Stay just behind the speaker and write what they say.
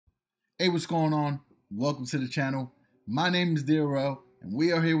Hey, what's going on? Welcome to the channel. My name is Darrell, and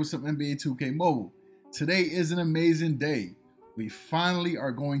we are here with some NBA 2K Mobile. Today is an amazing day. We finally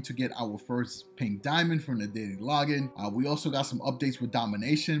are going to get our first pink diamond from the DaRealLegend. We also got some updates with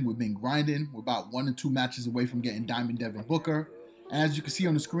domination. We've been grinding. We're about 1 or 2 matches away from getting diamond Devin BOOKER. And as you can see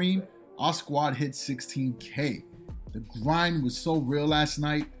on the screen, our squad hit 16K. The grind was so real last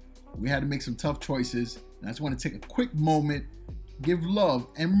night. We had to make some tough choices. And I just want to take a quick moment, give love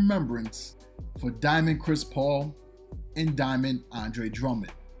and remembrance for Diamond Chris Paul and Diamond Andre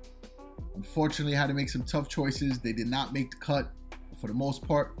Drummond. Unfortunately, I had to make some tough choices. They did not make the cut. But for the most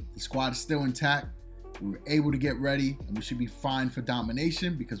part, the squad is still intact. We were able to get ready, and we should be fine for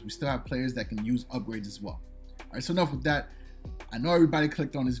domination because we still have players that can use upgrades as well. All right, so enough with that. I know everybody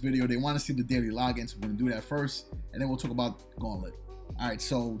clicked on this video. They want to see the DaRealLegend, so we're going to do that first, and then we'll talk about Gauntlet. All right,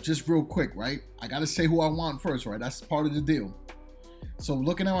 so just real quick, right? I got to say who I want first, right? That's part of the deal. So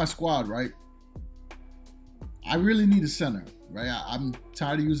looking at my squad, right? I really need a center, right? I'm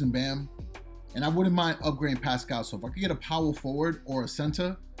tired of using Bam, and I wouldn't mind upgrading Pascal. So if I could get a power forward or a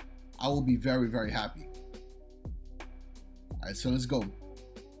center, I will be very, very happy. All right, so let's go.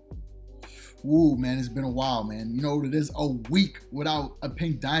 Ooh, man, it's been a while, man. You know, it is a week without a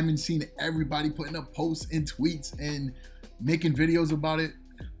pink diamond, seeing everybody putting up posts and tweets and making videos about it.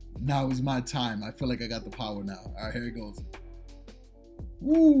 Now is my time. I feel like I got the power now. All right, here it goes.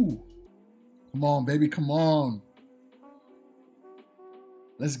 Woo! Come on, baby, come on.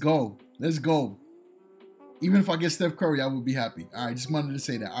 Let's go. Let's go. Even if I get Steph Curry, I would be happy. All right, just wanted to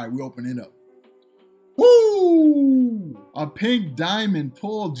say that. All right, we open it up. Woo! A pink diamond,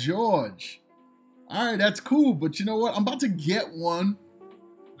 Paul George. All right, that's cool, but you know what? I'm about to get one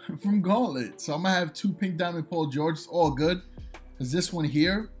from Gauntlet. So I'm going to have 2 pink diamond Paul George. It's all good because this one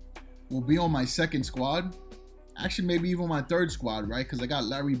here will be on my second squad. Actually, maybe even my third squad, right? Because I got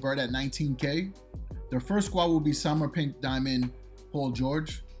Larry Bird at 19K. The first squad will be Summer Pink Diamond Paul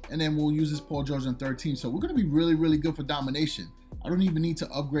George. And then we'll use this Paul George on 13. So we're going to be really, really good for domination. I don't even need to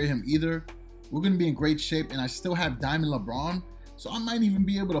upgrade him either. We're going to be in great shape. And I still have Diamond LeBron. So I might even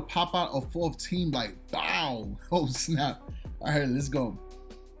be able to pop out a 4th team like, wow. Oh, snap. All right, let's go.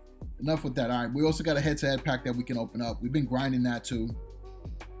 Enough with that. All right, we also got a head-to-head pack that we can open up. We've been grinding that too.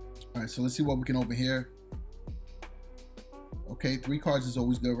 All right, so let's see what we can open here. Okay, 3 cards is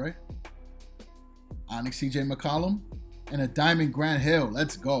always good, right? Onyx CJ McCollum and a Diamond Grant Hill.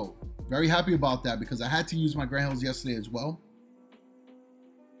 Let's go. Very happy about that because I had to use my Grant Hills yesterday as well.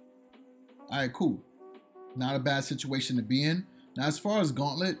 All right, cool. Not a bad situation to be in. Now, as far as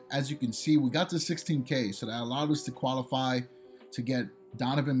Gauntlet, as you can see, we got to 16K, so that allowed us to qualify to get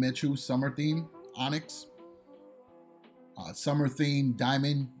Donovan Mitchell, Summer Theme, Onyx, Summer Theme,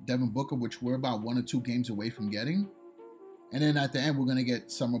 Diamond, Devin Booker, which we're about 1 or 2 games away from getting. And then at the end, we're going to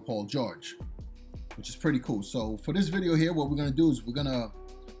get Summer Paul George, which is pretty cool. So for this video here, what we're going to do is we're going to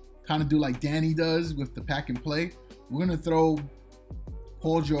kind of do like Danny does with the pack and play. We're going to throw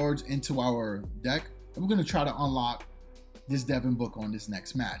Paul George into our deck, and we're going to try to unlock this Devin Booker on this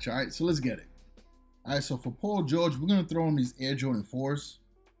next match. All right, so let's get it. All right, so for Paul George, we're going to throw him these Air Jordan 4s.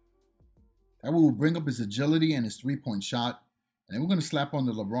 That will bring up his agility and his 3-point shot. And then we're going to slap on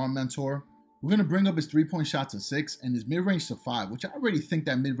the LeBron Mentor. We're going to bring up his 3-point shot to 6 and his mid-range to 5, which I already think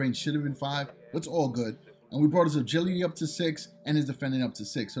that mid-range should have been 5, but it's all good. And we brought his agility up to 6 and his defending up to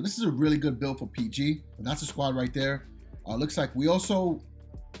 6. So this is a really good build for PG. But that's a squad right there. Looks like we also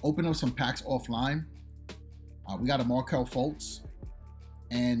opened up some packs offline. We got a Markelle Fultz.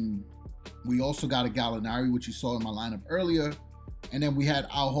 And we also got a Gallinari, which you saw in my lineup earlier. And then we had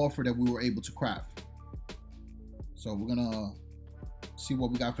Al Horford that we were able to craft. So we're going to see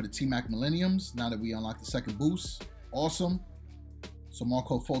what we got for the T-Mac Millenniums now that we unlock the second boost. Awesome. So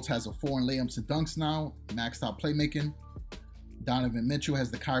Markelle Fultz has a 4 in layups and dunks now, maxed out playmaking. Donovan Mitchell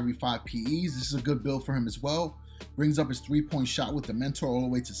has the Kyrie 5 PEs. This is a good build for him as well. Brings up his 3-point shot with the Mentor all the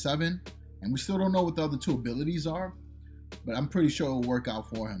way to 7. And we still don't know what the other 2 abilities are, but I'm pretty sure it'll work out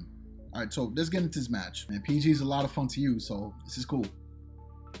for him. All right, so let's get into this match. Man, PG is a lot of fun to use, so this is cool.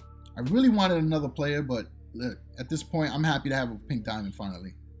 I really wanted another player, but look, at this point, I'm happy to have a pink diamond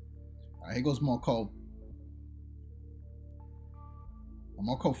finally. All right, here goes Markelle.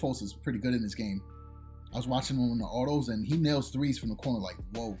 Markelle Fultz is pretty good in this game. I was watching him on the autos, and he nails 3s from the corner like,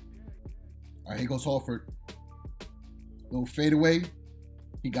 whoa. All right, here goes Horford. Little fadeaway.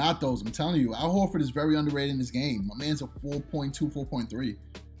 He got those. I'm telling you, Al Horford is very underrated in this game. My man's a 4.2, 4.3.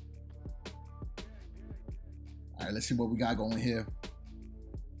 All right, let's see what we got going here.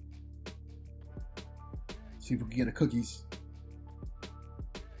 See if we can get a cookies.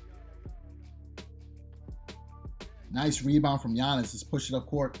 Nice rebound from Giannis. Let's push it up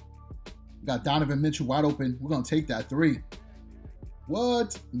court. We got Donovan Mitchell wide open. We're going to take that 3.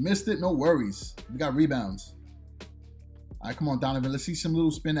 What? Missed it? No worries. We got rebounds. All right, come on, Donovan. Let's see some little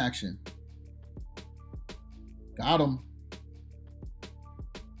spin action. Got him.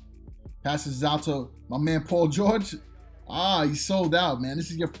 Passes out to my man Paul George. Ah, he sold out, man. This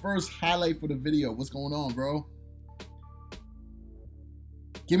is your first highlight for the video. What's going on, bro?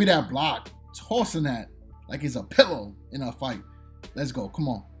 Give me that block. Tossing that like it's a pillow in a fight. Let's go. Come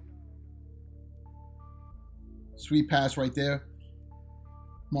on. Sweet pass right there.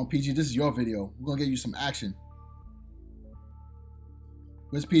 Come on, PG. This is your video. We're going to get you some action.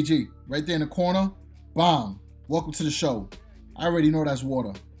 Where's PG? Right there in the corner. Bomb. Welcome to the show. I already know that's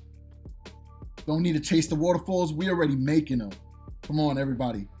water. Don't need to chase the waterfalls. We already making them. Come on,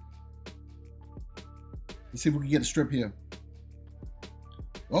 everybody. Let's see if we can get a strip here.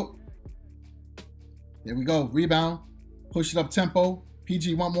 Oh. There we go. Rebound. Push it up tempo.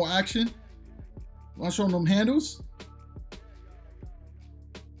 PG, want more action? Want to show them handles?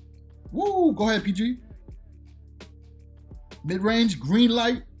 Woo! Go ahead, PG. Mid-range, green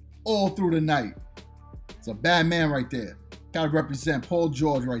light, all through the night. It's a bad man right there. Gotta represent Paul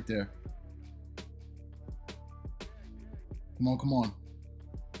George right there. Come on, come on.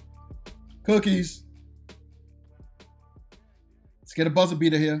 Cookies. Let's get a buzzer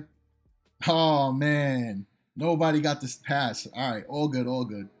beater here. Oh, man. Nobody got this pass. All right, all good, all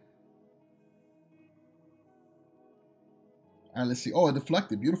good. All right, let's see. Oh, it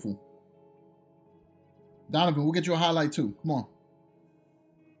deflected. Beautiful. Donovan, we'll get you a highlight too. Come on.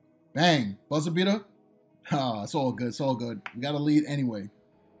 Bang. Buzzer beater. Ah, it's all good. It's all good. We got a lead anyway.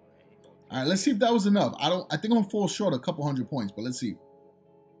 All right, let's see if that was enough. I think I'm gonna fall short a couple 100 points, but let's see.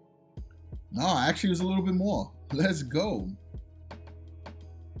 No, actually it was a little bit more. Let's go.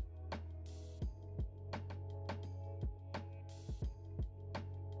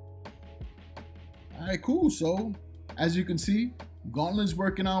 All right, cool. So as you can see, Gauntlet's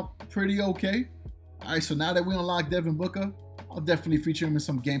working out pretty okay. All right, so now that we unlock Devin Booker, I'll definitely feature him in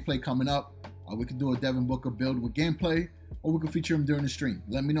some gameplay coming up. We could do a Devin Booker build with gameplay, or we could feature him during the stream.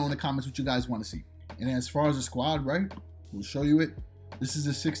 Let me know in the comments what you guys want to see. And as far as the squad, right, we'll show you it. This is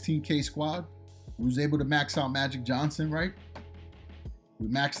a 16K squad. We was able to max out Magic Johnson, right? We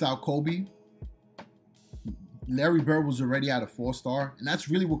maxed out Kobe. Larry Bird was already at a 4-star, and that's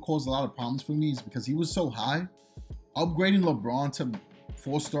really what caused a lot of problems for me, is because he was so high. Upgrading LeBron to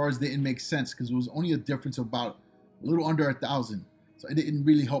 4 stars didn't make sense because it was only a difference of about a little under 1,000. So it didn't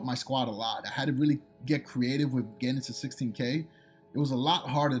really help my squad a lot. I had to really get creative with getting into 16K. It was a lot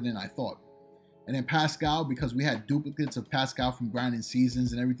harder than I thought. And then Pascal, because we had duplicates of Pascal from grinding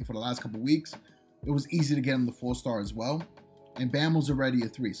seasons and everything for the last couple weeks, it was easy to get him the 4-star as well. And Bam was already a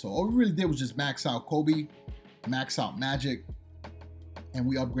 3. So all we really did was just max out Kobe, max out Magic, and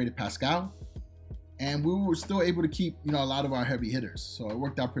we upgraded Pascal. And we were still able to keep, a lot of our heavy hitters. So it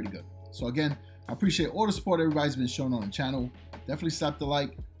worked out pretty good. So again, I appreciate all the support everybody's been showing on the channel. Definitely slap the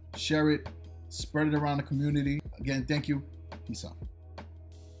like, share it, spread it around the community. Again, thank you. Peace out.